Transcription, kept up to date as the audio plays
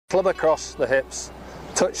Club across the hips,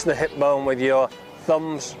 touch the hip bone with your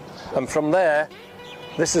thumbs, and from there,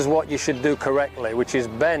 this is what you should do correctly, which is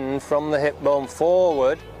bend from the hip bone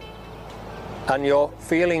forward, and you're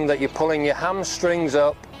feeling that you're pulling your hamstrings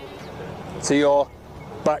up to your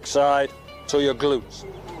backside, to your glutes,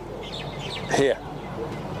 here.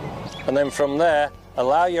 And then from there,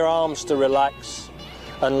 allow your arms to relax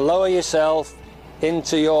and lower yourself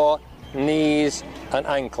into your knees and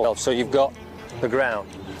ankles. So you've got the ground.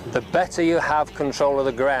 The better you have control of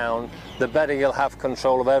the ground, the better you'll have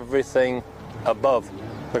control of everything above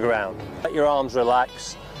the ground. Let your arms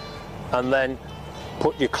relax and then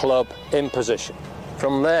put your club in position.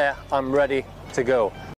 From there, I'm ready to go.